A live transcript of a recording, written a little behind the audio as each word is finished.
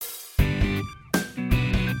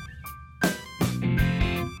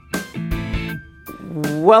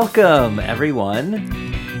Welcome,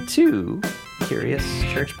 everyone, to Curious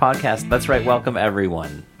Church Podcast. That's right, welcome,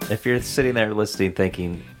 everyone. If you're sitting there listening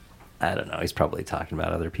thinking, I don't know, he's probably talking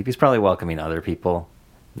about other people. He's probably welcoming other people.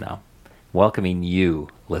 No. Welcoming you,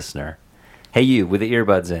 listener. Hey, you, with the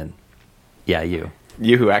earbuds in. Yeah, you.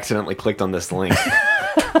 You who accidentally clicked on this link.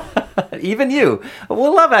 Even you.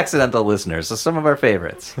 We'll love accidental listeners, so some of our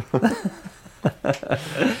favorites.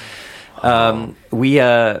 We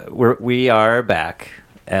are back,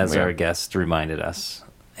 as our guest reminded us,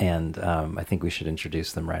 and I think we should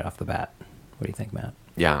introduce them right off the bat. What do you think, Matt?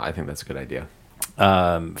 Yeah, I think that's a good idea.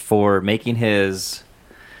 For making his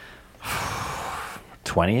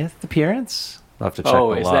 20th appearance? I'll have to check the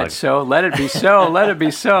log. Is that so? Let it be so. Let it be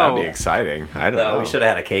so. That'd be exciting. I don't know. We should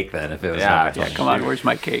have had a cake then if it was. Yeah, Come on, where's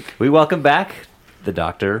my cake? We welcome back the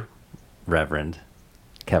Dr. Reverend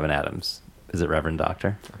Kevin Adams. Is it Reverend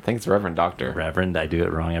Doctor? I think it's Reverend Doctor. Reverend, I do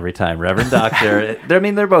it wrong every time. Reverend Doctor.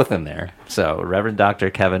 They're both in there. So, Reverend Dr.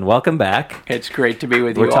 Kevin, welcome back. It's great to be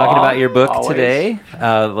with you. We're talking all, about your book always. today,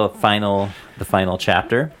 the final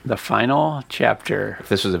chapter. The final chapter. If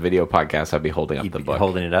this was a video podcast, I'd be holding up the book.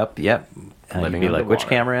 Holding it up, yep. You'd be like, which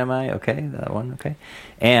camera am I? Okay, that one, okay.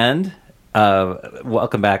 And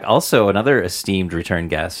welcome back also another esteemed return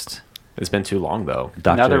guest. It's been too long, though.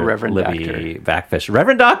 Dr. Another Reverend Libby Backfish.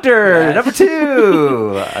 Reverend Doctor, Yes. number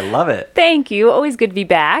 2. I love it. Thank you. Always good to be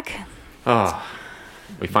back. Oh,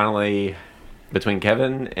 we finally, between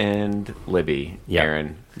Kevin and Libby, Yep.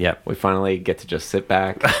 Aaron, Yep. we finally get to just sit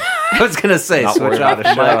back. I was going to say, Not switch worry off about the the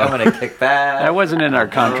mic. show. I'm going to kick back. That wasn't in our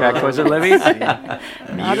contract, was it, Libby?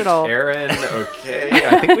 Not at all. Aaron, okay.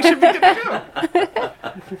 I think we should be good to go.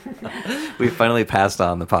 We finally passed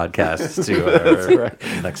on the podcast to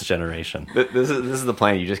our next generation. This is the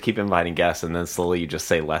plan. You just keep inviting guests, and then slowly you just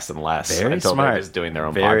say less and less Very until smart. they're just doing their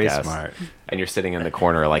own Very podcast. smart. And you're sitting in the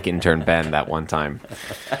corner like intern Ben that one time.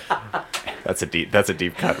 That's a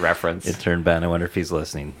deep cut reference. Intern Ben, I wonder if he's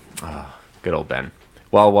listening. Good old Ben.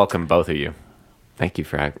 Well, welcome both of you. Thank you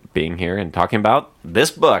for being here and talking about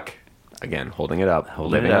this book. Again, holding it up.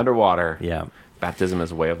 Living Underwater. Yeah. Baptism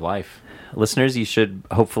as a way of life. Listeners, you should,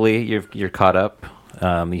 hopefully, you're caught up.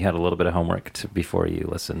 You had a little bit of homework before you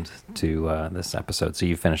listened to this episode, so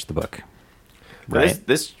you finished the book. Right?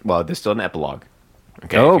 There's still an epilogue.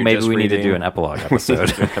 Okay, Oh, if you're maybe just we need to do reading- an epilogue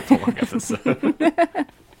episode. An epilogue episode.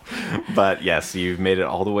 But yes, you've made it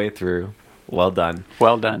all the way through. Well done.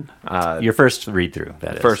 Well done. Your first read-through,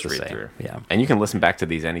 that is. First to read say. through. Yeah. And you can listen back to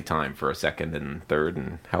these anytime for a second and third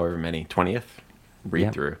and however many, 20th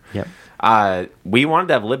read through. Yep. We wanted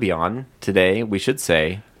to have Libby on today, we should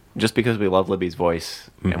say, just because we love Libby's voice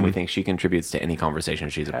and we think she contributes to any conversation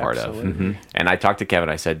she's a part of. Absolutely. And I talked to Kevin,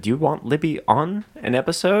 I said, do you want Libby on an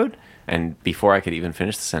episode? And before I could even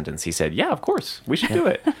finish the sentence, he said, yeah, of course, we should do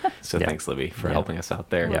it. So Yeah. thanks, Libby, for Yeah. helping us out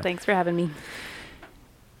there. Well, thanks for having me.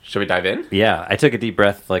 Should we dive in? Yeah, I took a deep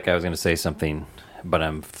breath like I was going to say something, but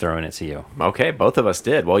I'm throwing it to you. Okay, both of us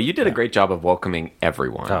did. Well, you did a great job of welcoming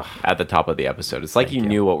everyone Oh. at the top of the episode. It's like Thank you you.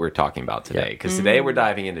 knew what we were talking about today. Yeah. Because today we're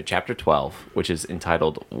diving into chapter 12, which is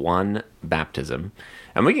entitled One Baptism.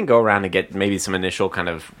 And we can go around and get maybe some initial kind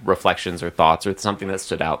of reflections or thoughts or something that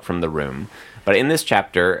stood out from the room. But in this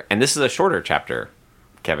chapter, and this is a shorter chapter,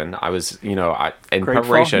 Kevin, I was, in Grateful?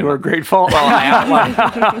 preparation. You were grateful? Well, I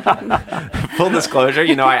outlined, full disclosure,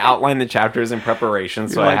 I outlined the chapters in preparation,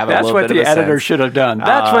 so I have a That's little what bit the of a editor sense. should have done.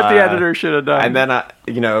 That's what the editor should have done. And then,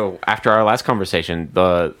 after our last conversation,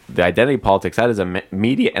 the identity politics, that is a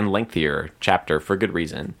media and lengthier chapter for good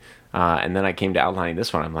reason. And then I came to outlining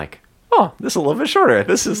this one. I'm like, oh, this is a little bit shorter.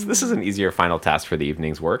 This is an easier final task for the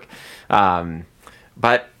evening's work.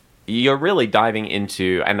 But you're really diving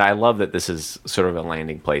into, and I love that this is sort of a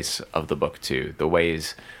landing place of the book too, the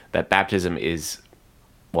ways that baptism is,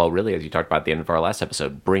 well, really, as you talked about at the end of our last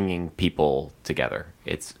episode, bringing people together.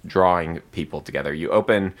 It's drawing people together. You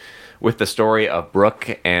open with the story of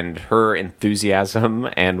Brooke and her enthusiasm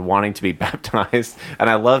and wanting to be baptized. And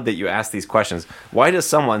I love that you ask these questions. Why does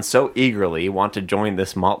someone so eagerly want to join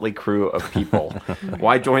this motley crew of people?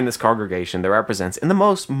 Why join this congregation that represents, in the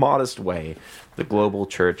most modest way, the global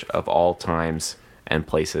church of all times and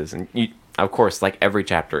places? And you, of course, like every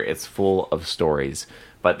chapter, it's full of stories.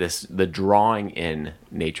 But the drawing in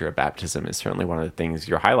nature of baptism is certainly one of the things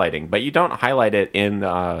you're highlighting. But you don't highlight it in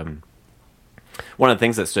one of the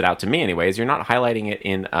things that stood out to me, anyways. You're not highlighting it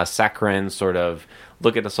in a saccharine sort of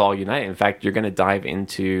look at us all unite. In fact, you're going to dive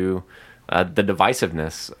into the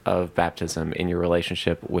divisiveness of baptism in your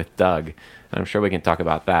relationship with Doug. And I'm sure we can talk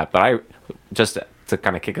about that. But I just to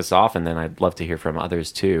kind of kick us off, and then I'd love to hear from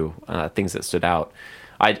others too. Things that stood out.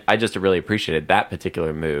 I just really appreciated that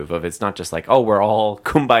particular move of, it's not just like, oh, we're all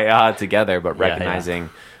kumbaya together, but Yeah,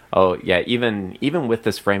 recognizing, oh yeah, even with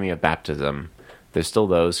this framing of baptism, there's still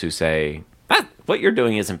those who say, what you're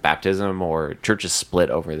doing isn't baptism, or church is split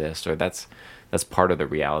over this, or that's part of the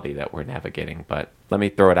reality that we're navigating. But let me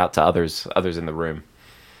throw it out to others in the room.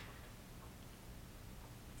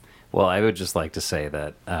 Well, I would just like to say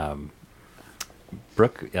that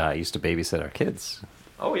Brooke used to babysit our kids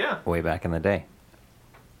Oh yeah. way back in the day.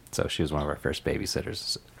 So she was one of our first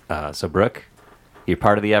babysitters. So Brooke, you're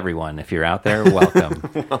part of the everyone. If you're out there,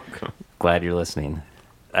 welcome. Welcome. Glad you're listening.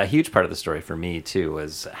 A huge part of the story for me too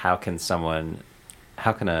was how can someone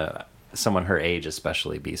her age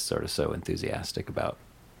especially be sort of so enthusiastic about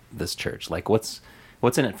this church? Like what's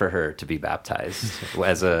in it for her to be baptized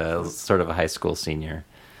as a sort of a high school senior?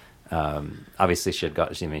 Obviously she'd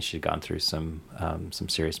gone through some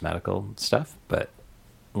serious medical stuff, but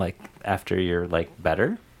like after you're like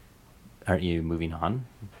better, aren't you moving on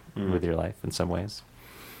with your life in some ways?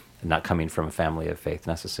 Not coming from a family of faith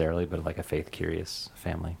necessarily, but like a faith curious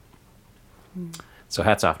family. So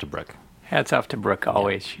hats off to Brooke. Hats off to Brooke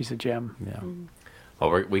always. She's a gem. Yeah.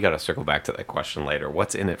 Well, we got to circle back to that question later.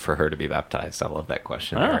 What's in it for her to be baptized? I love that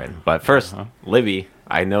question, Erin. But first, Libby,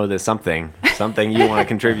 I know there's something you want to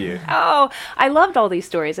contribute. Oh, I loved all these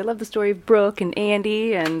stories. I love the story of Brooke and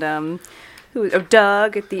Andy and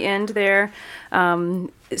Doug at the end there.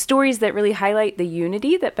 Stories that really highlight the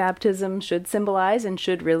unity that baptism should symbolize and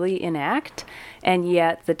should really enact, and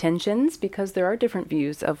yet the tensions, because there are different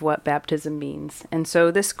views of what baptism means. And so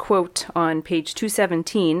this quote on page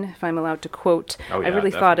 217, if I'm allowed to quote, I really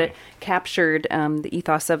thought it captured the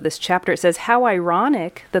ethos of this chapter. It says, "How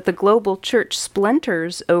ironic that the global church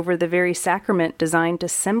splinters over the very sacrament designed to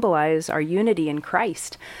symbolize our unity in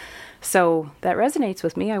Christ." So that resonates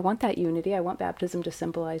with me. I want that unity. I want baptism to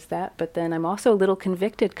symbolize that. But then I'm also a little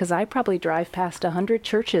convicted because I probably drive past 100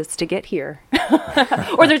 churches to get here.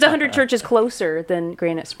 Or there's 100 churches closer than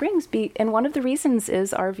Granite Springs. And one of the reasons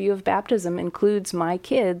is our view of baptism includes my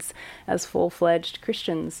kids as full-fledged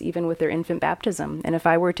Christians, even with their infant baptism. And if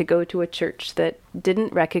I were to go to a church that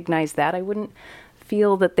didn't recognize that, I wouldn't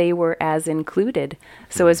feel that they were as included.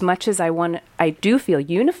 So as much as I do feel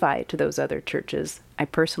unified to those other churches, I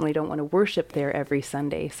personally don't want to worship there every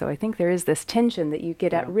Sunday. So I think there is this tension that you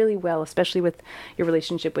get at really well, especially with your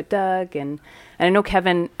relationship with Doug. And I know,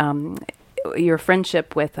 Kevin, your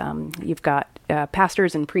friendship with, you've got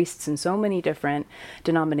pastors and priests in so many different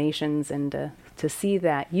denominations, and to see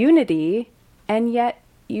that unity, and yet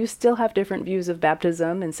you still have different views of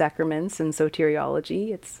baptism and sacraments and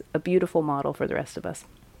soteriology. It's a beautiful model for the rest of us.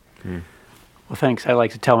 Well, thanks. I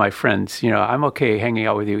like to tell my friends, I'm okay hanging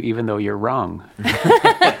out with you even though you're wrong.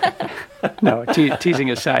 No, teasing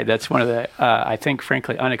aside, that's one of the, I think,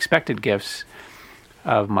 frankly, unexpected gifts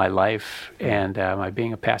of my life and my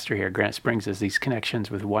being a pastor here at Granite Springs is these connections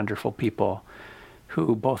with wonderful people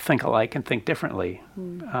who both think alike and think differently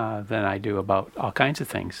than I do about all kinds of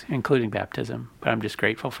things, including baptism. But I'm just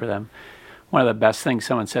grateful for them. One of the best things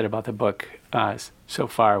someone said about the book so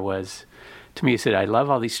far was, to me, he said, "I love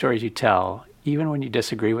all these stories you tell. Even when you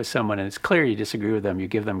disagree with someone, and it's clear you disagree with them, you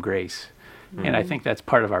give them grace." And I think that's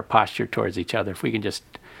part of our posture towards each other. If we can just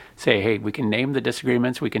say, hey, we can name the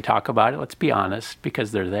disagreements, we can talk about it, let's be honest,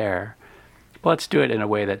 because they're there. But let's do it in a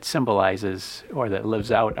way that symbolizes or that lives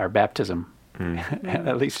out our baptism.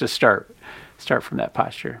 At least to start from that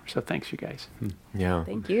posture. So thanks, you guys. Yeah.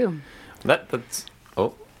 Thank you. That's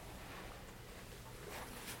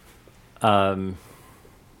I'm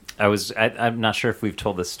not sure if we've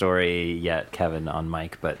told this story yet, Kevin, on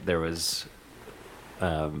mic, but there was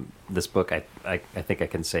this book I think I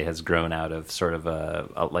can say has grown out of sort of a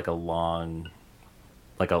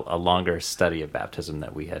longer study of baptism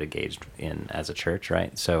that we had engaged in as a church,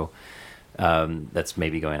 right? So that's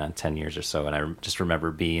maybe going on 10 years or so. And I just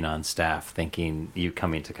remember being on staff thinking, you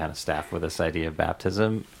coming to kind of staff with this idea of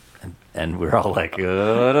baptism. And we're all like,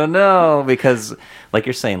 I don't know. Because like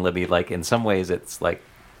you're saying, Libby, like in some ways it's like,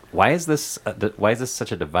 why is this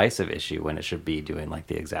such a divisive issue when it should be doing like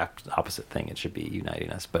the exact opposite thing? It should be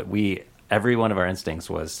uniting us. But every one of our instincts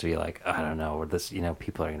was to be like, I don't know, or this,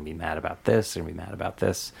 people are going to be mad about this, they're going to be mad about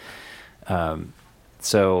this.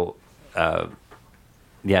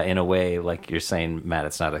 Yeah, in a way, like you're saying, Matt,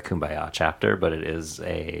 it's not a kumbaya chapter, but it is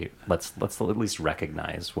let's at least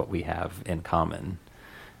recognize what we have in common.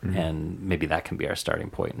 Mm-hmm. And maybe that can be our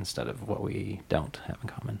starting point instead of what we don't have in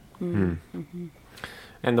common. Mm-hmm. Mm-hmm.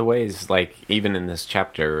 And the ways, like, even in this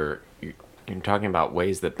chapter, you're talking about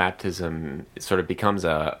ways that baptism sort of becomes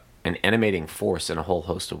an animating force in a whole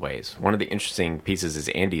host of ways. One of the interesting pieces is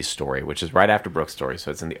Andy's story, which is right after Brooke's story,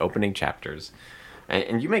 so it's in the opening chapters.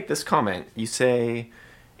 And you make this comment. You say,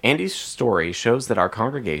 Andy's story shows that our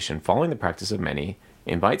congregation, following the practice of many,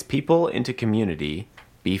 invites people into community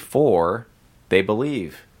before they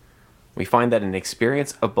believe. We find that an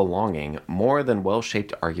experience of belonging, more than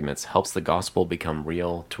well-shaped arguments, helps the gospel become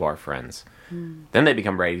real to our friends. Then they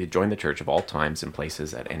become ready to join the church of all times and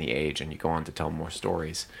places at any age, and you go on to tell more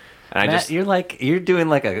stories. And Matt, you're doing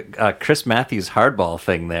like a Chris Matthews hardball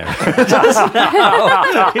thing there.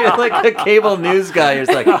 You're like a cable news guy. You're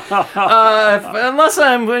just like, unless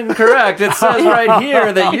I'm incorrect, it says right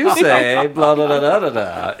here that you say blah blah blah blah blah.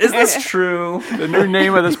 Blah. Is this true? The new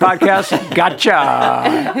name of this podcast, Gotcha.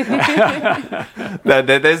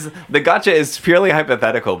 The gotcha is purely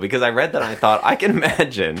hypothetical because I read that and I thought I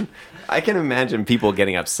can imagine people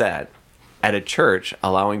getting upset at a church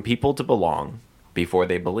allowing people to belong before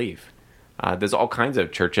they believe. There's all kinds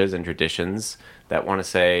of churches and traditions that want to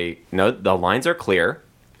say, no, the lines are clear,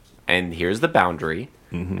 and here's the boundary,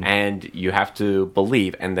 and you have to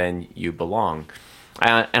believe, and then you belong.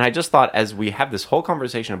 And I just thought, as we have this whole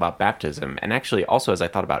conversation about baptism, and actually also as I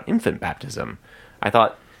thought about infant baptism, I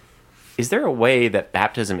thought, is there a way that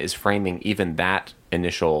baptism is framing even that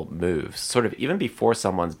initial move? Sort of even before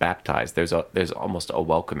someone's baptized, there's almost a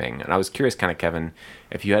welcoming. And I was curious, kind of, Kevin,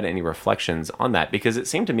 if you had any reflections on that, because it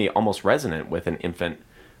seemed to me almost resonant with an infant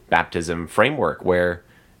baptism framework where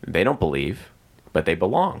they don't believe, but they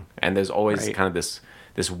belong. And there's always kind of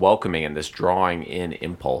this welcoming and this drawing in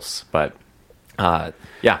impulse. But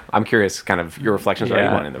I'm curious, kind of your reflections or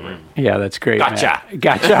anyone in the room. Yeah, that's great. Gotcha. Matt.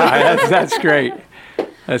 Gotcha. That's great.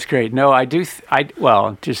 That's great. No,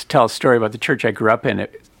 just tell a story about the church I grew up in.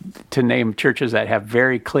 To name churches that have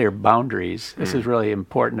very clear boundaries, this is really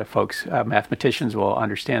important to folks. Mathematicians will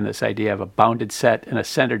understand this idea of a bounded set and a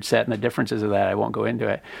centered set and the differences of that. I won't go into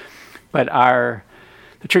it. But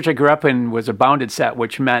the church I grew up in was a bounded set,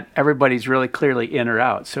 which meant everybody's really clearly in or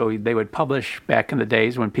out. So they would publish, back in the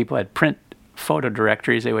days when people had print photo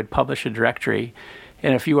directories, they would publish a directory.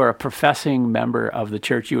 And if you were a professing member of the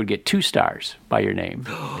church, you would get 2 stars by your name.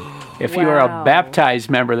 If you were a baptized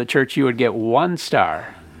member of the church, you would get 1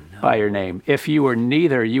 star by your name. If you were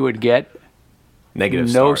neither, you would get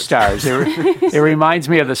no stars. It reminds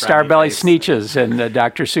me of the Starbelly Sneetches and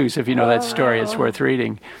Dr. Seuss. If you know that story, it's worth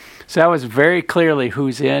reading. So that was very clearly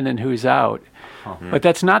who's in and who's out. But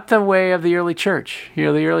that's not the way of the early church. The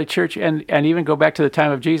early church, and even go back to the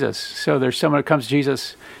time of Jesus. So there's someone who comes to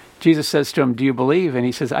Jesus. Jesus says to him, do you believe? And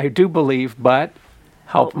he says, I do believe, but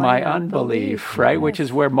help my unbelief, right? Yes. Which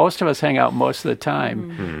is where most of us hang out most of the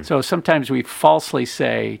time. So sometimes we falsely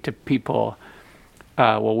say to people,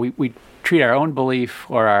 we treat our own belief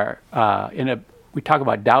or we talk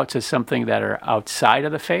about doubts as something that are outside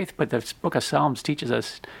of the faith, but the book of Psalms teaches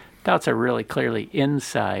us doubts are really clearly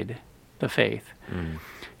inside the faith.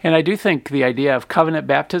 And I do think the idea of covenant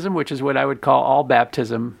baptism, which is what I would call all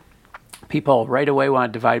baptism, people right away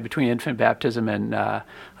want to divide between infant baptism and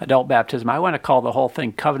adult baptism. I want to call the whole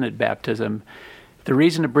thing covenant baptism. The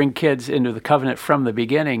reason to bring kids into the covenant from the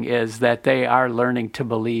beginning is that they are learning to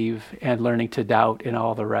believe and learning to doubt in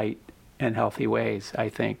all the right and healthy ways, I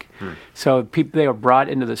think. So they are brought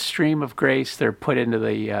into the stream of grace. They're put into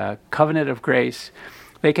the covenant of grace.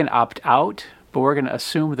 They can opt out, but we're going to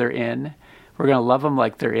assume they're in. We're going to love them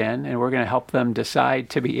like they're in, and we're going to help them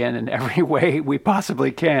decide to be in every way we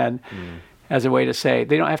possibly can as a way to say,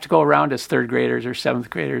 they don't have to go around as 3rd graders or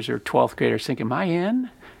 7th graders or 12th graders thinking, am I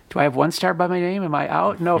in? Do I have 1 star by my name? Am I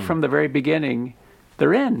out? No, from the very beginning,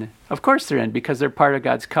 they're in. Of course they're in because they're part of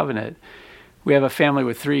God's covenant. We have a family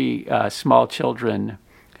with 3 small children,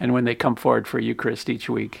 and when they come forward for Eucharist each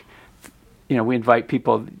week, we invite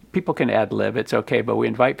people can ad lib, it's okay, but we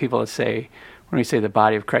invite people to say, when we say the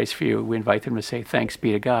body of Christ for you, we invite them to say, thanks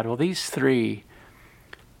be to God. Well, these 3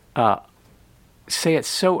 say it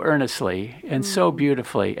so earnestly and so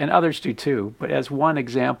beautifully, and others do too, but as one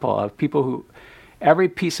example of people who, every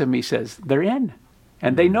piece of me says, they're in,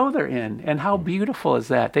 and they know they're in, and how beautiful is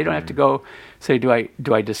that? They don't have to go say, do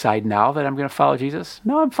I decide now that I'm going to follow Jesus?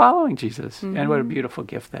 No, I'm following Jesus, and what a beautiful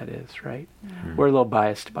gift that is, right? We're a little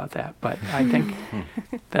biased about that, but I think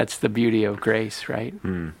that's the beauty of grace, right?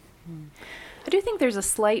 I do think there's a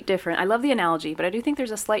slight difference. I love the analogy, but I do think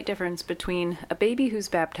there's a slight difference between a baby who's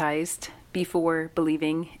baptized before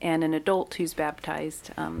believing and an adult who's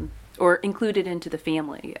baptized or included into the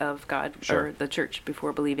family of God or the church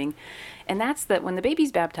before believing. And that's that when the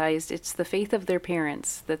baby's baptized, it's the faith of their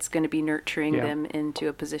parents that's going to be nurturing them into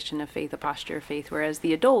a position of faith, a posture of faith, whereas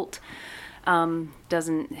the adult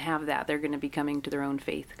doesn't have that. They're going to be coming to their own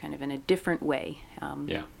faith kind of in a different way.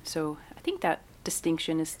 So I think that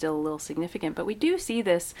distinction is still a little significant, but we do see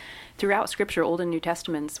this throughout Scripture, Old and New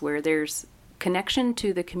Testaments, where there's connection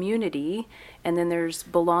to the community, and then there's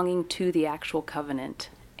belonging to the actual covenant.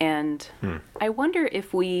 And I wonder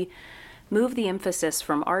if we move the emphasis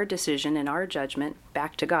from our decision and our judgment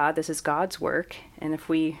back to God. This is God's work. And if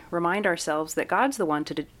we remind ourselves that God's the one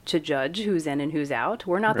to judge who's in and who's out,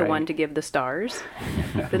 we're not the one to give the stars,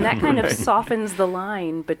 then that kind of softens the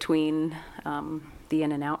line between the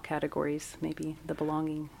in and out categories, maybe the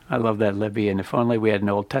belonging. I love that, Libby. And if only we had an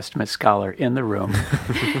Old Testament scholar in the room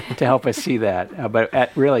to help us see that. But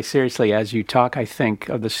really, seriously, as you talk, I think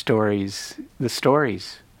of the stories.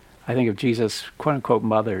 I think of Jesus' quote-unquote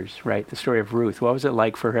mothers, right? The story of Ruth. What was it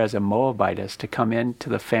like for her as a Moabitess to come into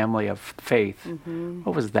the family of faith? Mm-hmm.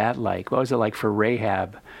 What was that like? What was it like for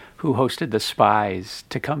Rahab, who hosted the spies,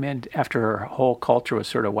 to come in after her whole culture was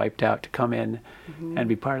sort of wiped out, to come in and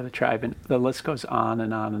be part of the tribe? And the list goes on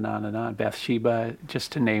and on and on and on. Bathsheba,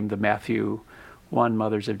 just to name the Matthew 1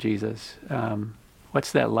 mothers of Jesus.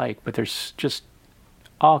 What's that like? But there's just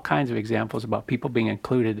all kinds of examples about people being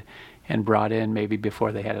included and brought in maybe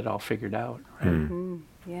before they had it all figured out. Right? Mm-hmm.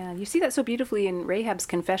 Yeah, you see that so beautifully in Rahab's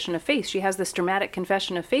confession of faith. She has this dramatic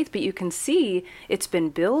confession of faith, but you can see it's been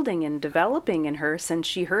building and developing in her since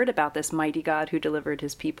she heard about this mighty God who delivered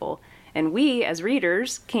his people. And we, as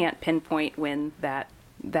readers, can't pinpoint when that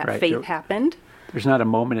Right. faith happened. There's not a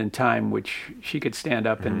moment in time which she could stand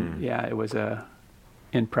up and, it was a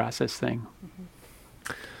in-process thing.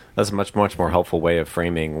 That's a much more helpful way of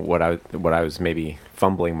framing what I was maybe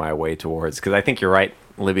fumbling my way towards. Because I think you're right,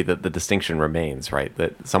 Libby, that the distinction remains, right?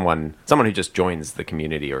 That someone who just joins the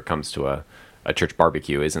community or comes to a church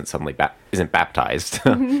barbecue isn't suddenly isn't baptized.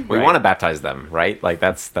 We want to baptize them, right? Like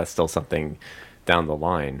that's still something down the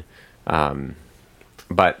line.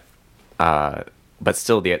 But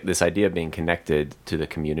still, this idea of being connected to the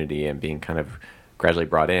community and being kind of gradually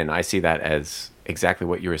brought in, I see that as exactly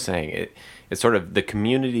what you were saying. It's sort of the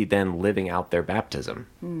community then living out their baptism.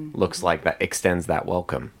 Looks like that extends that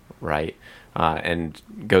welcome, right? And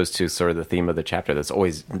goes to sort of the theme of the chapter that's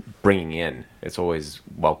always bringing in. It's always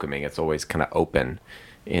welcoming. It's always kind of open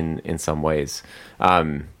in some ways.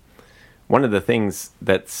 One of the things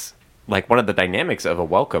that's like one of the dynamics of a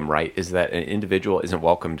welcome, right, is that an individual isn't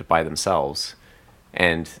welcomed by themselves.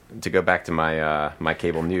 And to go back to my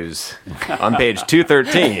cable news on page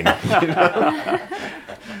 213.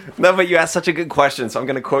 No, but you asked such a good question, so I'm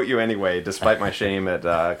going to quote you anyway, despite my shame at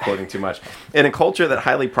quoting too much. In a culture that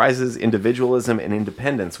highly prizes individualism and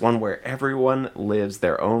independence, one where everyone lives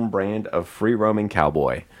their own brand of free-roaming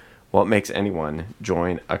cowboy, what makes anyone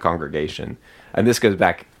join a congregation? And this goes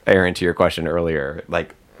back, Aaron, to your question earlier.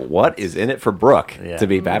 Like, what is in it for Brooke to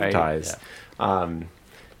be baptized? Right.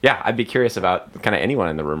 I'd be curious about kind of anyone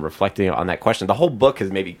in the room reflecting on that question. The whole book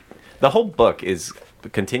is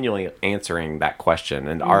continually answering that question,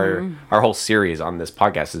 and our whole series on this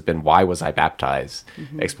podcast has been why was I baptized,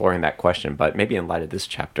 exploring that question. But maybe in light of this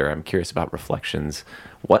chapter, I'm curious about reflections.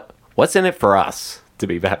 What's in it for us to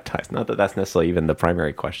be baptized? Not that that's necessarily even the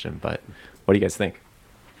primary question, but what do you guys think?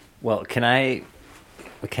 Well, can I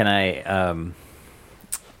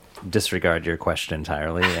disregard your question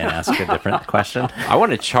entirely and ask a different question? I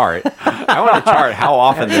want to chart how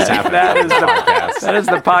often this happens. That is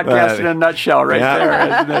the podcast in a nutshell right there,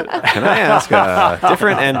 isn't it? Can I ask a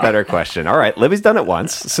different and better question? All right, Libby's done it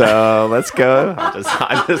once, so let's go.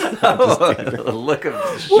 I'm just look of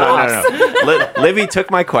no. Libby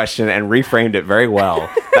took my question and reframed it very well.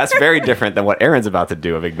 That's very different than what Aaron's about to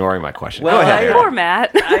do of ignoring my question. Well, go ahead, Aaron. Poor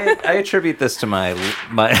Matt. I attribute this to my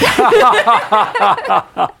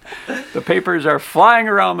The papers are flying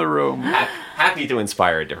around the room. Happy to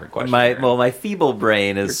inspire a different question. My feeble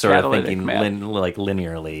brain is You're sort of catalytic, thinking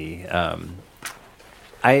linearly.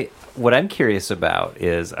 What I'm curious about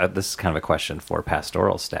is this is kind of a question for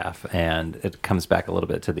pastoral staff, and it comes back a little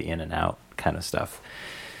bit to the in and out kind of stuff.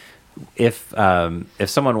 If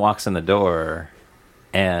someone walks in the door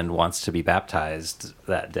and wants to be baptized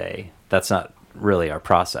that day, that's not really our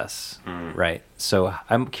process, right? So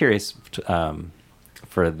I'm curious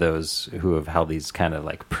for those who have held these kind of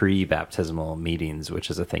like pre-baptismal meetings, which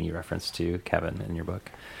is a thing you referenced to, Kevin, in your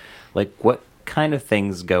book. Like, what kind of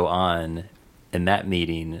things go on in that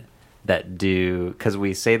meeting that because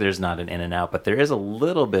we say there's not an in and out, but there is a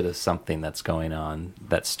little bit of something that's going on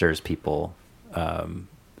that stirs people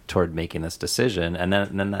toward making this decision, and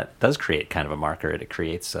then that does create kind of a marker. It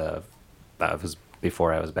creates that was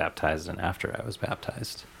before I was baptized and after I was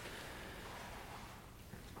baptized.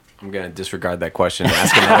 I'm going to disregard that question and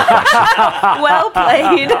ask another question. Well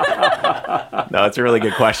played. No, it's a really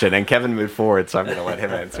good question, and Kevin moved forward, so I'm going to let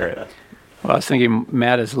him answer it. Well, I was thinking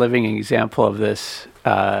Matt is a living example of this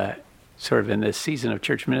sort of in this season of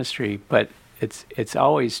church ministry, but it's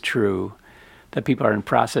always true that people are in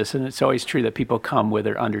process. And it's always true that people come with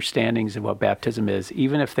their understandings of what baptism is,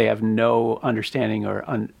 even if they have no understanding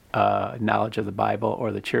or knowledge of the Bible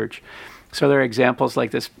or the church. So there are examples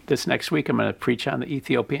like this next week. I'm going to preach on the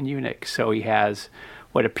Ethiopian eunuch. So he has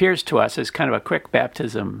what appears to us as kind of a quick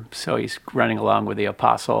baptism. So he's running along with the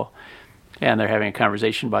apostle, and they're having a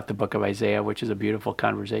conversation about the book of Isaiah, which is a beautiful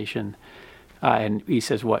conversation. And he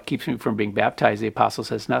says, what keeps me from being baptized? The apostle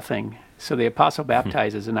says nothing. So the apostle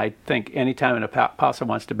baptizes, and I think anytime an apostle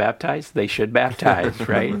wants to baptize, they should baptize,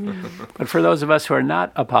 right? But for those of us who are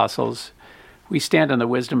not apostles, we stand on the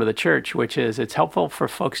wisdom of the church, which is it's helpful for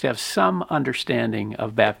folks to have some understanding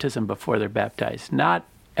of baptism before they're baptized. Not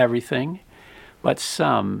everything, but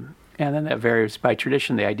some. And then that varies by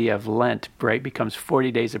tradition. The idea of Lent, right, becomes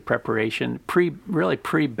 40 days of preparation,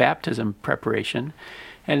 pre-baptism preparation.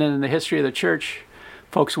 And then in the history of the church,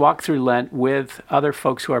 folks walk through Lent with other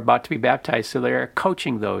folks who are about to be baptized, so they're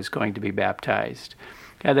coaching those going to be baptized.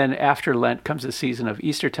 And then after Lent comes the season of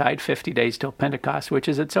Eastertide, 50 days till Pentecost, which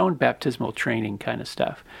is its own baptismal training kind of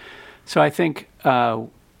stuff. So I think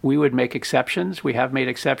we would make exceptions. We have made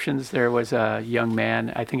exceptions. There was a young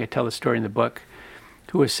man, I think I tell the story in the book,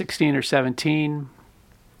 who was 16 or 17.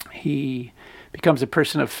 He becomes a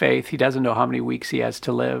person of faith. He doesn't know how many weeks he has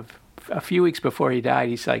to live. A few weeks before he died,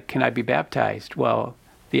 he's like, can I be baptized? Well,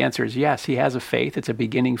 the answer is yes. He has a faith. It's a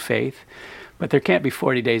beginning faith. But there can't be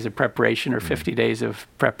 40 days of preparation or 50 days of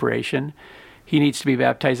preparation. He needs to be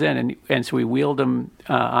baptized then. And so we wheeled him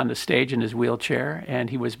on the stage in his wheelchair, and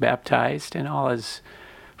he was baptized. And all his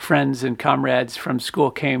friends and comrades from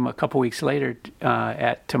school came a couple weeks later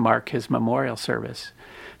to mark his memorial service.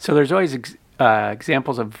 So there's always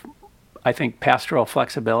examples of, I think, pastoral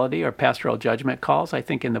flexibility or pastoral judgment calls, I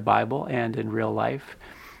think, in the Bible and in real life.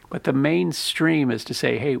 But the mainstream is to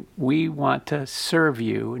say, hey, we want to serve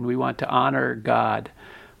you and we want to honor God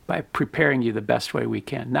by preparing you the best way we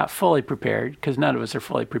can. Not fully prepared, because none of us are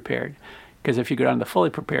fully prepared. Because if you go down the fully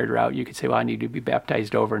prepared route, you could say, well, I need to be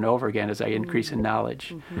baptized over and over again as I increase in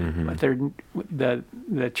knowledge. Mm-hmm. But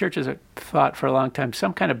the church has thought for a long time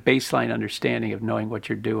some kind of baseline understanding of knowing what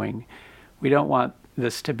you're doing. We don't want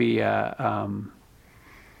this to be kind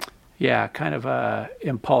of a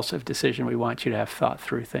impulsive decision. We want you to have thought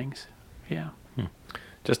through things. Yeah.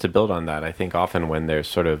 Just to build on that, I think often when there's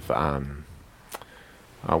sort of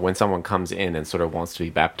when someone comes in and sort of wants to be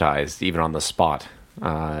baptized, even on the spot,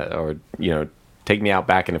 or take me out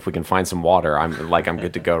back, and if we can find some water, I'm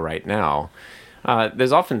good to go right now.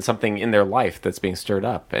 There's often something in their life that's being stirred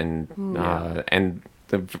up, and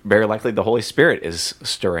very likely the Holy Spirit is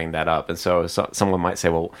stirring that up. And so someone might say,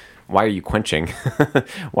 well, why are you quenching?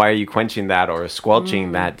 Why are you quenching that or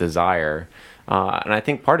squelching that desire? And I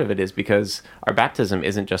think part of it is because our baptism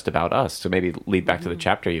isn't just about us. So maybe lead back to the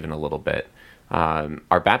chapter even a little bit.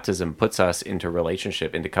 Our baptism puts us into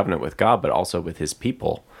relationship, into covenant with God, but also with his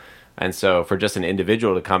people. And so for just an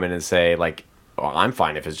individual to come in and say, like, well, I'm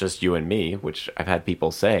fine if it's just you and me, which I've had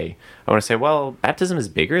people say, I want to say, well, baptism is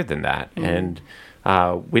bigger than that. And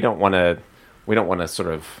we don't want to sort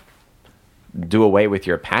of do away with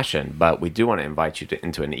your passion, but we do want to invite you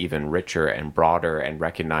into an even richer and broader, and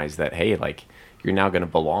recognize that, hey, like, you're now going to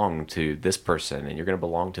belong to this person and you're going to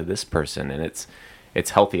belong to this person. And it's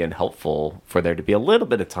healthy and helpful for there to be a little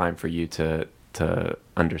bit of time for you to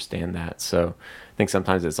understand that. So I think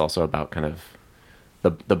sometimes it's also about kind of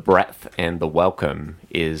the breadth and the welcome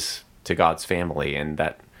is to God's family, and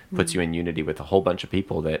that puts you in unity with a whole bunch of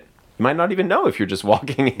people that you might not even know if you're just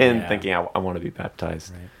walking in thinking, I want to be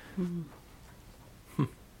baptized. Right.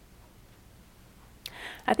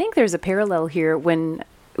 I think there's a parallel here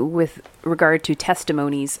with regard to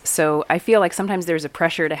testimonies. So I feel like sometimes there's a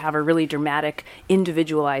pressure to have a really dramatic,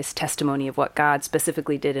 individualized testimony of what God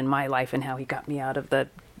specifically did in my life and how he got me out of the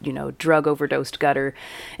drug overdosed gutter.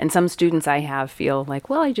 And some students I have feel like,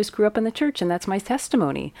 well, I just grew up in the church and that's my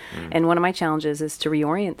testimony. And one of my challenges is to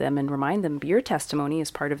reorient them and remind them your testimony is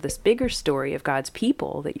part of this bigger story of God's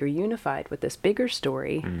people, that you're unified with this bigger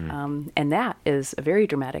story. And that is a very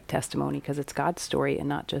dramatic testimony because it's God's story and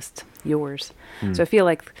not just yours. So I feel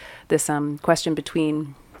like this question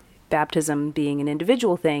between baptism being an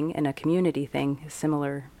individual thing and a community thing is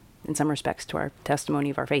similar in some respects to our testimony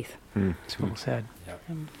of our faith. It's well said.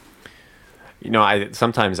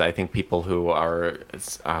 Sometimes I think people who are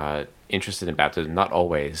interested in baptism, not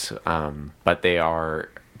always, but they are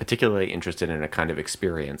particularly interested in a kind of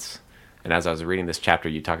experience. And as I was reading this chapter,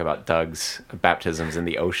 you talk about Doug's baptisms in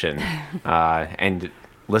the ocean. And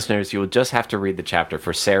listeners, you will just have to read the chapter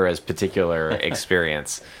for Sarah's particular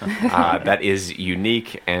experience. That is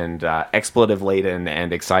unique and expletive-laden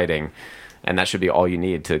and exciting. And that should be all you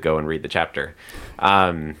need to go and read the chapter.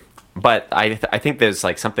 but I think there's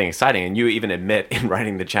like something exciting, and you even admit in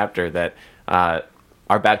writing the chapter that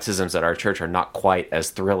our baptisms at our church are not quite as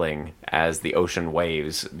thrilling as the ocean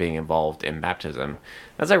waves being involved in baptism.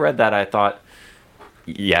 As I read that, I thought,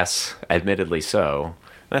 yes, admittedly so.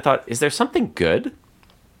 And I thought, is there something good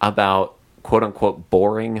about quote unquote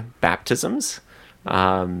boring baptisms?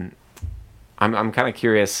 I'm kind of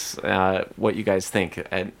curious what you guys think.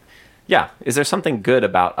 And yeah, is there something good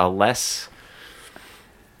about a less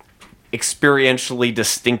experientially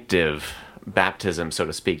distinctive baptism, so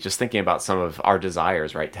to speak? Just thinking about some of our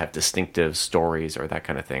desires, right, to have distinctive stories or that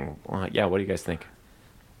kind of thing. Yeah, what do you guys think?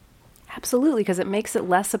 Absolutely, because it makes it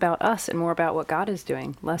less about us and more about what God is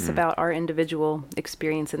doing, less about our individual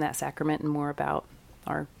experience in that sacrament and more about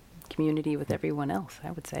our community with everyone else,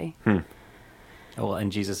 I would say. Well,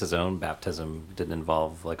 and Jesus' own baptism didn't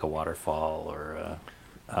involve like a waterfall or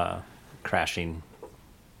crashing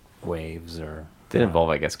waves, or Did involve,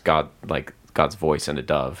 I guess, God's voice and a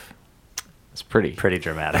dove. It's pretty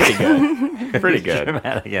dramatic. pretty good.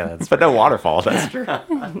 Dramatic, yeah. That's But no waterfall. That's true.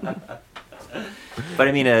 But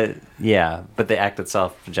I mean, but the act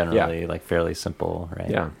itself generally like fairly simple, right?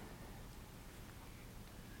 Yeah.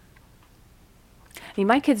 I mean,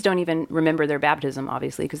 my kids don't even remember their baptism,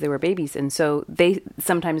 obviously, because they were babies. And so they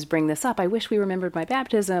sometimes bring this up. I wish we remembered my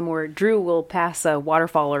baptism. Or Drew will pass a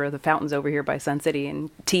waterfall or the fountains over here by Sun City and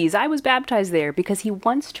tease, I was baptized there, because he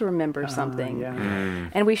wants to remember something. Yeah.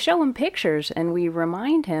 And we show him pictures and we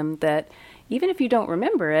remind him that even if you don't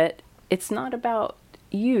remember it, it's not about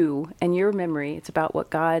you and your memory. It's about what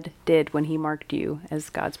God did when he marked you as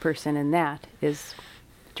God's person. And that is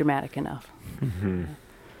dramatic enough. Mm-hmm.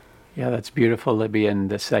 Yeah, that's beautiful, Libby, and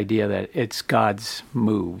this idea that it's God's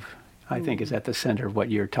move, I think, is at the center of what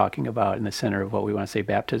you're talking about, and the center of what we want to say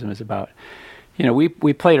baptism is about. You know, we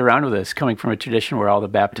played around with this, coming from a tradition where all the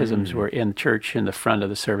baptisms were in church in the front of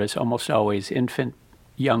the service, almost always infant,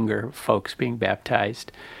 younger folks being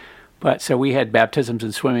baptized. But so we had baptisms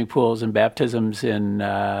in swimming pools and baptisms in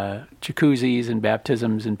jacuzzis and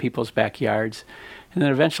baptisms in people's backyards. And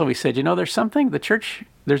then eventually we said, there's something, the church,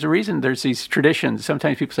 there's a reason there's these traditions.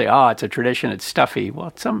 Sometimes people say, it's a tradition, it's stuffy.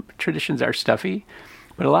 Well, some traditions are stuffy,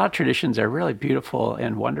 but a lot of traditions are really beautiful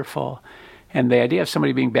and wonderful. And the idea of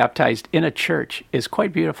somebody being baptized in a church is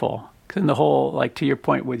quite beautiful. Because in the whole, like to your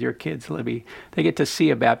point with your kids, Libby, they get to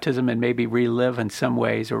see a baptism and maybe relive in some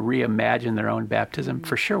ways or reimagine their own baptism,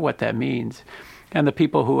 for sure what that means. And the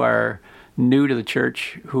people who are new to the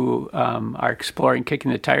church, who are exploring,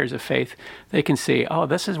 kicking the tires of faith, they can see,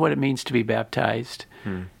 this is what it means to be baptized.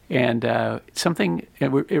 And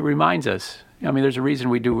it reminds us. I mean, there's a reason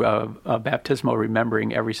we do a baptismal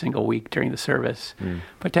remembering every single week during the service.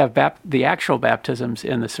 But to have the actual baptisms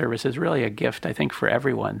in the service is really a gift, I think, for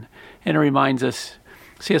everyone. And it reminds us,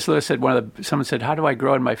 C.S. Lewis said, someone said, how do I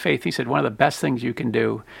grow in my faith? He said, one of the best things you can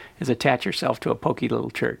do is attach yourself to a pokey little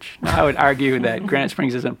church. Now, I would argue that Granite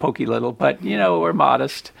Springs isn't pokey little, but, we're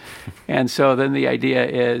modest. And so then the idea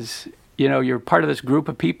is, you're part of this group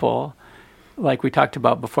of people, like we talked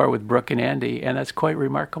about before with Brooke and Andy, and that's quite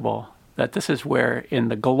remarkable, that this is where, in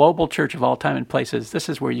the global church of all time and places, this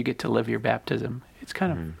is where you get to live your baptism. It's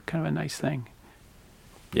kind of a nice thing.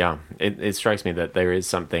 Yeah, it strikes me that there is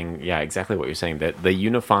something, exactly what you're saying, that the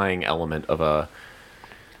unifying element of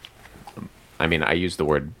I use the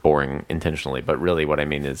word boring intentionally, but really what I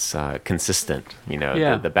mean is consistent,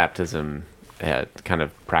 the baptism kind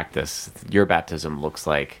of practice. Your baptism looks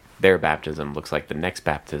like their baptism, looks like the next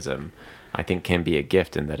baptism, I think can be a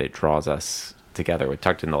gift in that it draws us together. We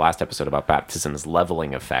talked in the last episode about baptism's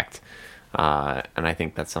leveling effect, and I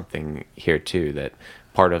think that's something here too, that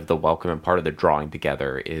part of the welcome and part of the drawing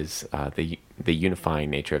together is the unifying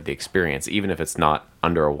nature of the experience, even if it's not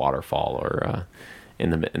under a waterfall or in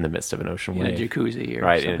the midst of an ocean wave. In a jacuzzi or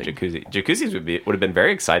right, something. in a jacuzzi. Jacuzzis would have been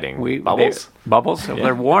very exciting. Bubbles? Bubbles? So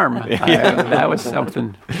they're warm. That was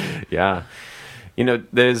something. Yeah.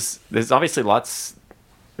 There's obviously lots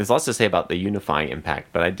to say about the unifying impact,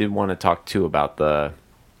 but I did want to talk too about the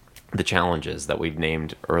challenges that we've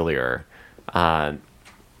named earlier. Kevin,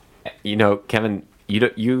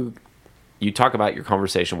 you talk about your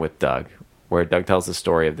conversation with Doug, where Doug tells the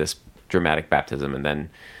story of this dramatic baptism, and then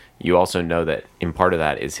you also know that in part of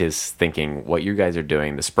that is his thinking, what you guys are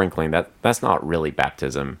doing, the sprinkling, that's not really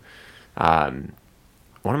baptism.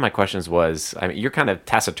 One of my questions was, you're kind of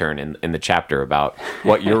taciturn in the chapter about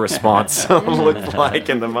what your response looked like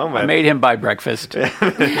in the moment. I made him buy breakfast.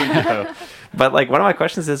 But one of my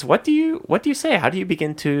questions is, what do you say? How do you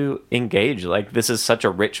begin to engage? This is such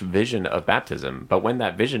a rich vision of baptism, but when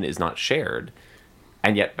that vision is not shared,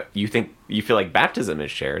 and yet you feel like baptism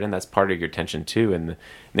is shared, and that's part of your tension too. And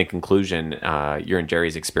the conclusion, you're in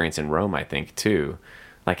Jerry's experience in Rome, I think too.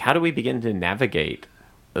 Like, how do we begin to navigate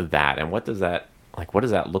that, and what does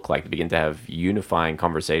that look like to begin to have unifying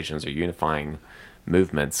conversations or unifying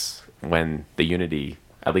movements when the unity,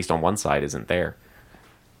 at least on one side, isn't there?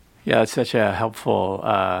 Yeah, that's such a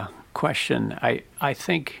helpful question. I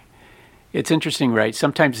think it's interesting, right?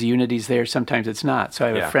 Sometimes the unity's there, sometimes it's not. So I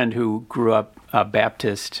have a friend who grew up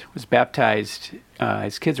Baptist, was baptized,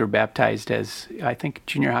 his kids were baptized as, I think,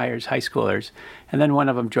 junior hires, high schoolers, and then one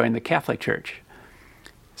of them joined the Catholic Church.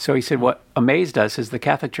 So he said, what amazed us is the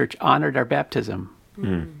Catholic Church honored our baptism.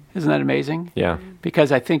 Mm. Isn't that amazing? Yeah.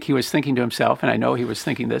 Because I think he was thinking to himself, and I know he was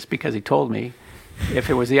thinking this because he told me, if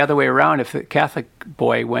it was the other way around, if the Catholic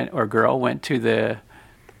boy or girl went to the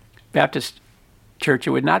Baptist church,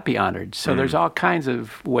 it would not be honored. So there's all kinds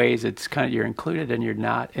of ways it's kind of you're included and you're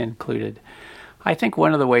not included. I think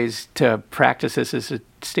one of the ways to practice this is to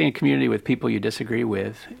stay in community with people you disagree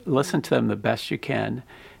with, listen to them the best you can,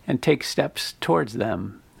 and take steps towards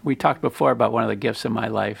them. We talked before about one of the gifts of my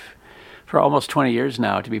life. For almost 20 years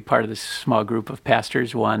now, to be part of this small group of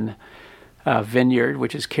pastors, one Vineyard,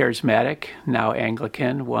 which is charismatic, now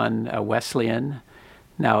Anglican, one Wesleyan,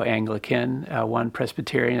 now Anglican, one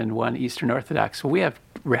Presbyterian, and one Eastern Orthodox. So we have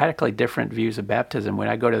radically different views of baptism. When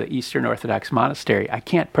I go to the Eastern Orthodox monastery, I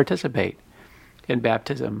can't participate in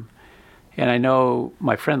baptism. And I know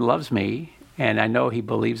my friend loves me, and I know he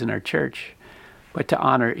believes in our church. But to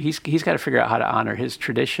honor, he's got to figure out how to honor his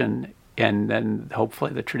tradition, and then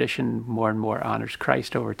hopefully the tradition more and more honors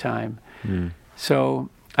Christ over time. Mm. So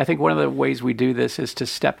I think one of the ways we do this is to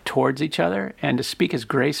step towards each other and to speak as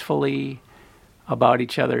gracefully about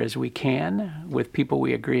each other as we can with people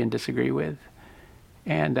we agree and disagree with.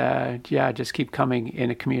 And just keep coming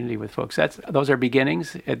in a community with folks. Those are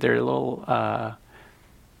beginnings. They're a little,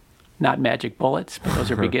 not magic bullets, but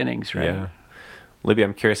those are beginnings, right? Yeah. Libby,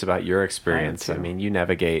 I'm curious about your experience. I mean, you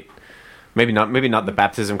navigate maybe not the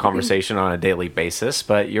baptism conversation on a daily basis,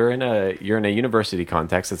 but you're in a university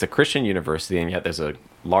context. It's a Christian university, and yet there's a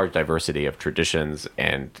large diversity of traditions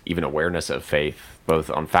and even awareness of faith,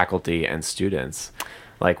 both on faculty and students.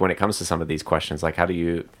 Like, when it comes to some of these questions, like how do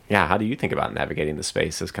you think about navigating the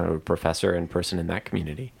space as kind of a professor and person in that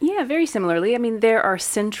community? Yeah, very similarly. I mean, there are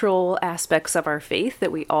central aspects of our faith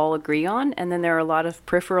that we all agree on, and then there are a lot of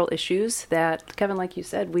peripheral issues that, Kevin, like you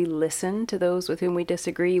said, we listen to those with whom we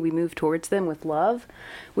disagree. We move towards them with love.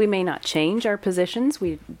 We may not change our positions.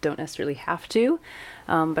 We don't necessarily have to,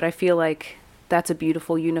 but I feel like that's a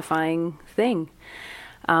beautiful unifying thing.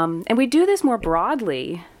 And we do this more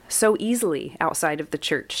broadly so easily outside of the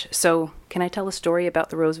church. So can I tell a story about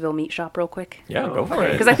the Roseville Meat Shop real quick? Yeah, go for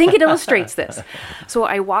it. Because I think it illustrates this. So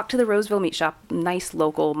I walked to the Roseville Meat Shop, nice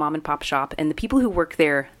local mom and pop shop, and the people who work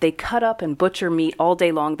there, they cut up and butcher meat all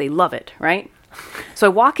day long. They love it, right? So I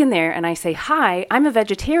walk in there and I say, "Hi, I'm a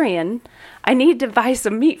vegetarian. I need to buy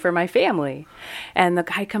some meat for my family." And the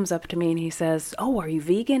guy comes up to me and he says, "Oh, are you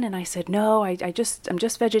vegan?" And I said, "No, I'm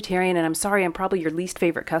just vegetarian, and I'm sorry, I'm probably your least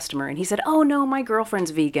favorite customer." And he said, "Oh no, my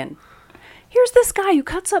girlfriend's vegan." Here's this guy who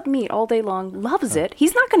cuts up meat all day long, loves it.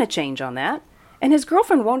 He's not going to change on that. And his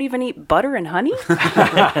girlfriend won't even eat butter and honey.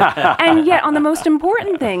 And yet on the most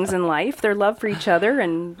important things in life, their love for each other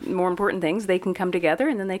and more important things, they can come together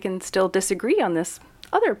and then they can still disagree on this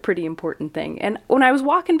other pretty important thing. And when I was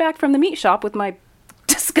walking back from the meat shop with my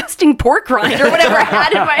disgusting pork rind or whatever I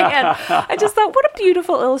had in my hand, I just thought, what a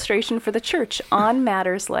beautiful illustration for the church on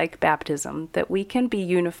matters like baptism, that we can be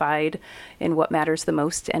unified in what matters the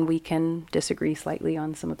most and we can disagree slightly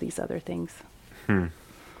on some of these other things.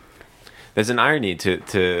 There's an irony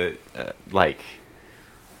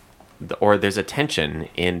or there's a tension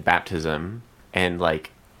in baptism, and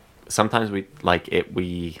sometimes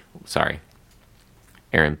sorry,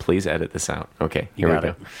 Aaron, please edit this out. Okay, here we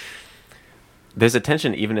go. There's a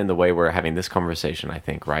tension even in the way we're having this conversation, I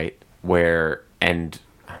think, right? Okay.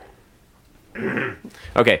 Let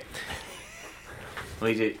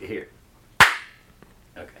me do here.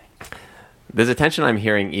 There's a tension I'm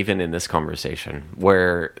hearing even in this conversation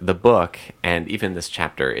where the book and even this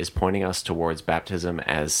chapter is pointing us towards baptism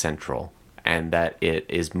as central, and that it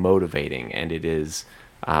is motivating and it is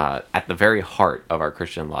at the very heart of our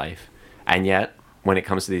Christian life. And yet, when it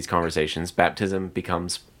comes to these conversations, baptism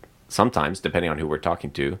becomes sometimes, depending on who we're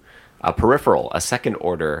talking to, a peripheral, a second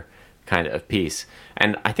order kind of piece.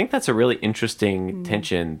 And I think that's a really interesting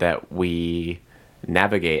tension that we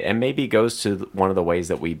navigate, and maybe goes to one of the ways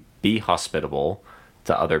that we be hospitable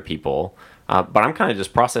to other people, But I'm kind of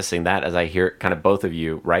just processing that as I hear kind of both of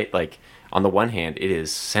you, right? Like, on the one hand, it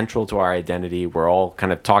is central to our identity. We're all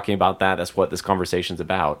kind of talking about that. That's what this conversation's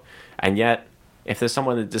about. And yet, if there's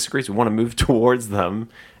someone that disagrees, we want to move towards them.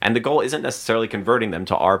 And the goal isn't necessarily converting them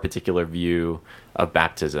to our particular view of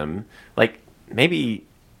baptism. Like, maybe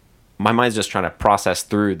my mind's just trying to process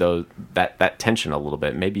through that tension a little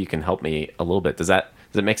bit. Maybe you can help me a little bit. Does it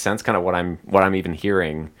make sense? Kind of what I'm even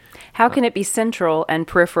hearing. How can it be central and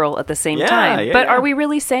peripheral at the same time? Yeah, but yeah. are we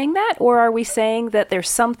really saying that? Or are we saying that there's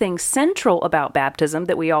something central about baptism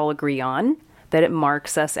that we all agree on, that it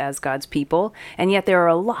marks us as God's people, and yet there are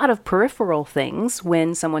a lot of peripheral things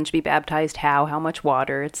when someone should be baptized, how much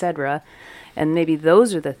water, etc., and maybe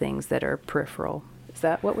those are the things that are peripheral. Is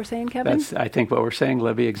that what we're saying, Kevin? That's, I think, what we're saying,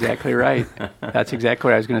 Libby. Exactly right. That's exactly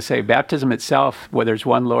what I was going to say. Baptism itself, where there's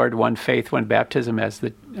one Lord, one faith, one baptism, as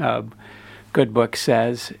the good book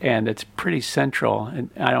says, and it's pretty central. And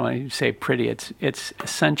I don't want to say pretty. It's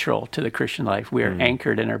essential to the Christian life. We are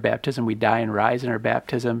anchored in our baptism. We die and rise in our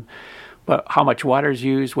baptism. But how much water is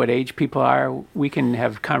used, what age people are, we can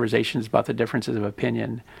have conversations about the differences of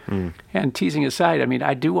opinion. And teasing aside, I mean,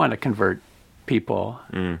 I do want to convert people,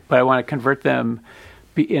 but I want to convert them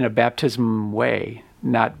in a baptism way,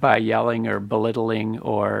 not by yelling or belittling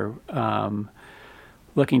or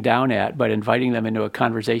looking down at, but inviting them into a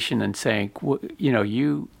conversation and saying,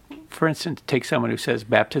 you, for instance, take someone who says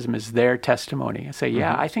baptism is their testimony and say,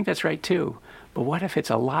 yeah, I think that's right too. But what if it's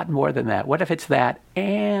a lot more than that? What if it's that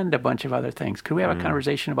and a bunch of other things? Could we have a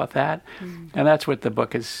conversation about that? And that's what the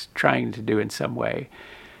book is trying to do in some way.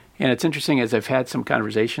 And it's interesting, as I've had some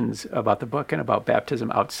conversations about the book and about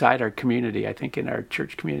baptism outside our community. I think in our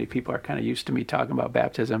church community, people are kind of used to me talking about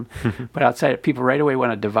baptism. But outside, people right away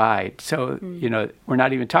want to divide. So, we're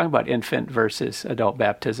not even talking about infant versus adult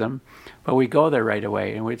baptism, but we go there right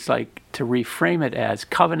away. And it's like to reframe it as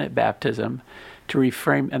covenant baptism, to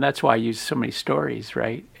reframe, and that's why I use so many stories,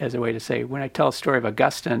 right, as a way to say, when I tell a story of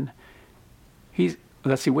Augustine,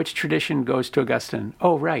 let's see, which tradition goes to Augustine?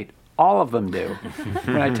 Oh, right, all of them do.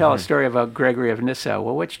 When I tell a story about Gregory of Nyssa,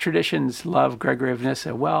 well, which traditions love Gregory of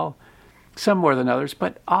Nyssa? Well, some more than others,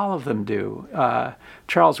 but all of them do.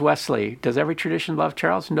 Charles Wesley, does every tradition love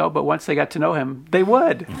Charles? No, but once they got to know him, they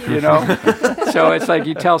would, So it's like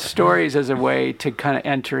you tell stories as a way to kind of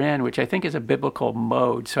enter in, which I think is a biblical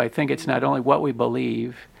mode. So I think it's not only what we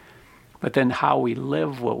believe, but then how we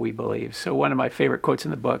live what we believe. So one of my favorite quotes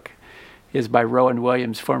in the book is by Rowan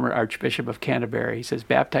Williams, former Archbishop of Canterbury. He says,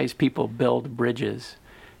 baptized people build bridges.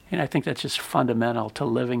 And I think that's just fundamental to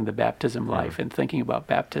living the baptism life and thinking about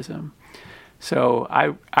baptism. So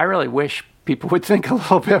I really wish people would think a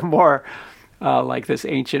little bit more like this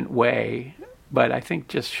ancient way, but I think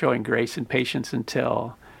just showing grace and patience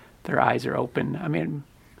until their eyes are open. I mean,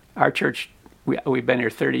 our church, we've been here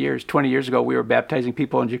 30 years. 20 years ago, we were baptizing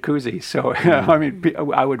people in jacuzzi. So, I mean,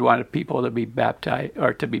 I would want people to be baptized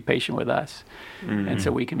or to be patient with us. And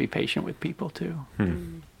so we can be patient with people too.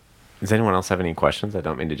 Does anyone else have any questions? I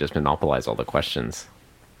don't mean to just monopolize all the questions.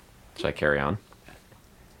 Should I carry on?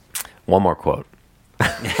 One more quote.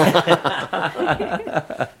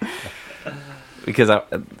 Because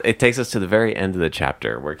it takes us to the very end of the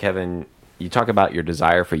chapter where, Kevin, you talk about your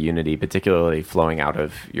desire for unity, particularly flowing out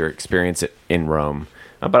of your experience in Rome,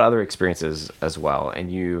 but other experiences as well.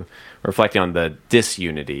 And you reflecting on the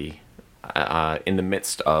disunity in the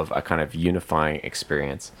midst of a kind of unifying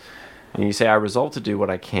experience. And you say, I resolve to do what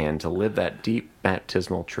I can to live that deep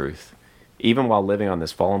baptismal truth, even while living on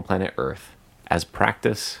this fallen planet Earth, as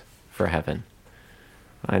practice for heaven.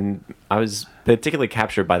 And I was particularly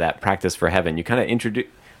captured by that practice for heaven. You kind of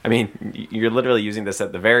you're literally using this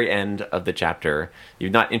at the very end of the chapter.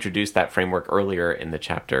 You've not introduced that framework earlier in the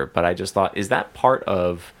chapter, but I just thought, is that part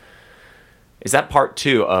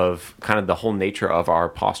two of kind of the whole nature of our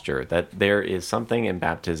posture, that there is something in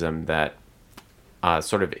baptism that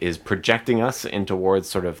sort of is projecting us in towards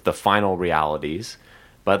sort of the final realities,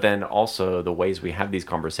 but then also the ways we have these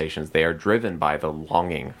conversations, they are driven by the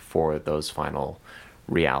longing for those final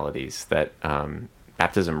realities, that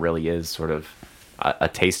baptism really is sort of a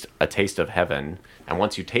taste of heaven, and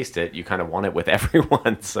once you taste it, you kind of want it with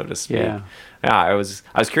everyone, so to speak. Yeah, I was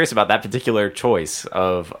curious about that particular choice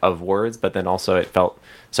of words, but then also it felt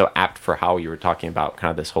so apt for how you were talking about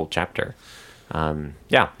kind of this whole chapter.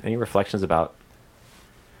 Any reflections about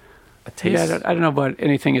a taste? Yeah, I don't know about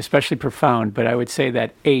anything especially profound, but I would say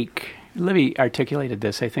that ache, Libby articulated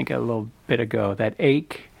this, I think, a little bit ago, that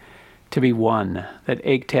ache to be one, that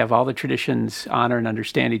ache to have all the traditions honor and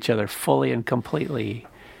understand each other fully and completely,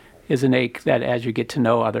 is an ache that as you get to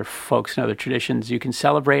know other folks and other traditions, you can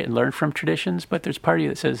celebrate and learn from traditions, but there's part of you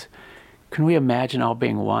that says, can we imagine all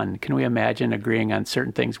being one? Can we imagine agreeing on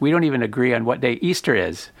certain things? We don't even agree on what day Easter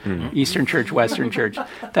is. Eastern Church, Western Church.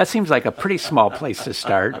 That seems like a pretty small place to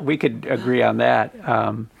start. We could agree on that.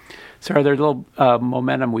 So are there little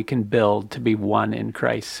momentum we can build to be one in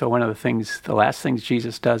Christ? So one of the last things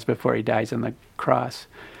Jesus does before he dies on the cross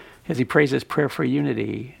is he prays his prayer for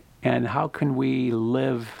unity. And how can we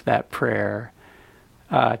live that prayer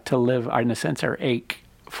to live, in a sense, our ache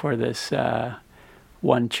for this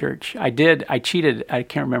one church? I cheated. I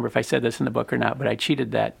can't remember if I said this in the book or not, but I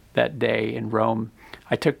cheated that day in Rome.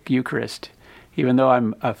 I took Eucharist, even though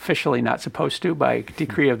I'm officially not supposed to by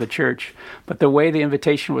decree of the church. But the way the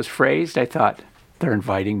invitation was phrased, I thought, they're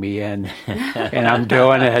inviting me in, and I'm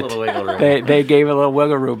doing it. A little wiggle room. They gave a little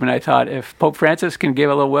wiggle room, and I thought, if Pope Francis can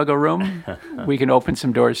give a little wiggle room, we can open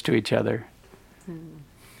some doors to each other.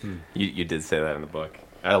 You did say that in the book.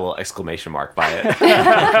 I had a little exclamation mark by it.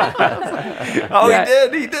 Yeah.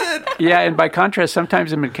 He did. Yeah, and by contrast,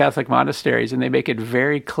 sometimes I'm in Catholic monasteries, and they make it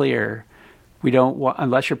very clear, we don't want,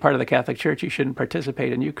 unless you're part of the Catholic Church, you shouldn't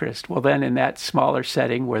participate in Eucharist. Well, then in that smaller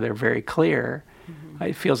setting where they're very clear,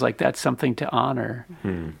 it feels like that's something to honor.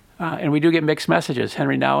 And we do get mixed messages.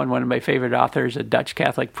 Henry Nouwen, one of my favorite authors, a Dutch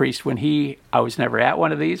Catholic priest, I was never at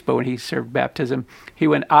one of these, but when he served baptism, he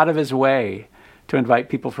went out of his way to invite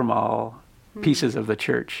people from all pieces of the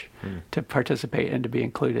church to participate and to be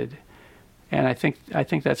included. And I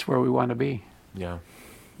think that's where we want to be. Yeah.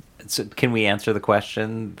 So can we answer the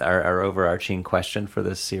question, our overarching question for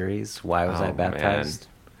this series? Why was I baptized? Man.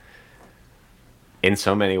 In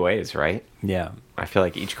so many ways, right? Yeah. I feel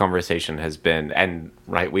like each conversation has been, and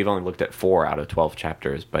right, we've only looked at 4 out of 12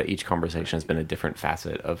 chapters, but each conversation has been a different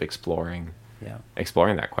facet of exploring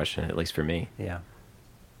that question, at least for me. Yeah.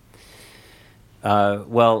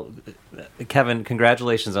 Well, Kevin,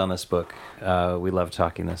 congratulations on this book. We love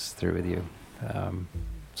talking this through with you.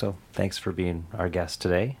 So thanks for being our guest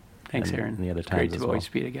today. Thanks, Aaron. And the other It's times great as to well. always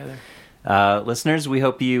be together. Listeners, we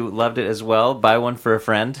hope you loved it as well. Buy one for a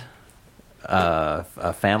friend,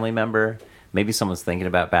 a family member. Maybe someone's thinking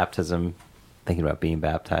about baptism, thinking about being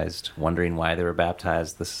baptized, wondering why they were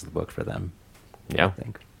baptized. This is the book for them. Yeah. I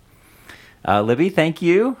think. Libby, thank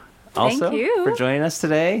you also Thank you. for joining us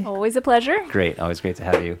today. Always a pleasure. Great. Always great to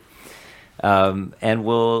have you. And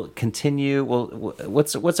we'll continue.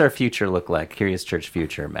 What's our future look like? Curious Church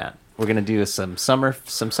future, Matt. We're gonna do some summer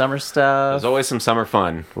stuff. There's always some summer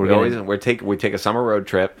fun. We take a summer road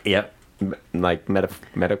trip. Yep. Like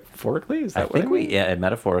metaphorically, is that I what think I mean?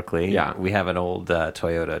 metaphorically. Yeah. We have an old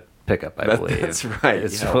Toyota pickup, I believe. That's right.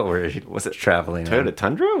 It's Yeah. what we're traveling Toyota on.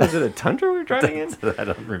 Tundra? Was it a Tundra we were driving in? I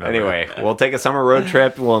don't remember. Anyway, we'll take a summer road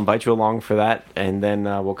trip. We'll invite you along for that, and then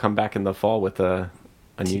we'll come back in the fall with a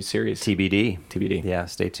new series. TBD. Yeah,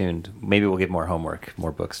 stay tuned. Maybe we'll get more homework,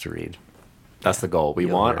 more books to read. That's the goal. We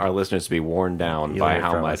You'll want hear. our listeners to be worn down You'll by hear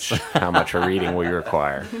how from much us. how much reading we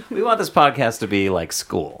require. We want this podcast to be like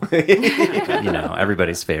school.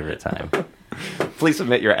 Everybody's favorite time. Please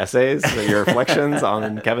submit your essays, your reflections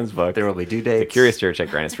on Kevin's book. There will be due The dates. Curious Church at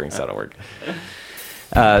GraniteSprings.org.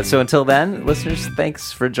 So until then, listeners,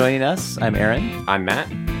 thanks for joining us. I'm Aaron. I'm Matt.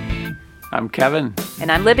 I'm Kevin.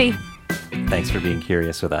 And I'm Libby. Thanks for being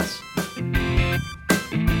curious with us.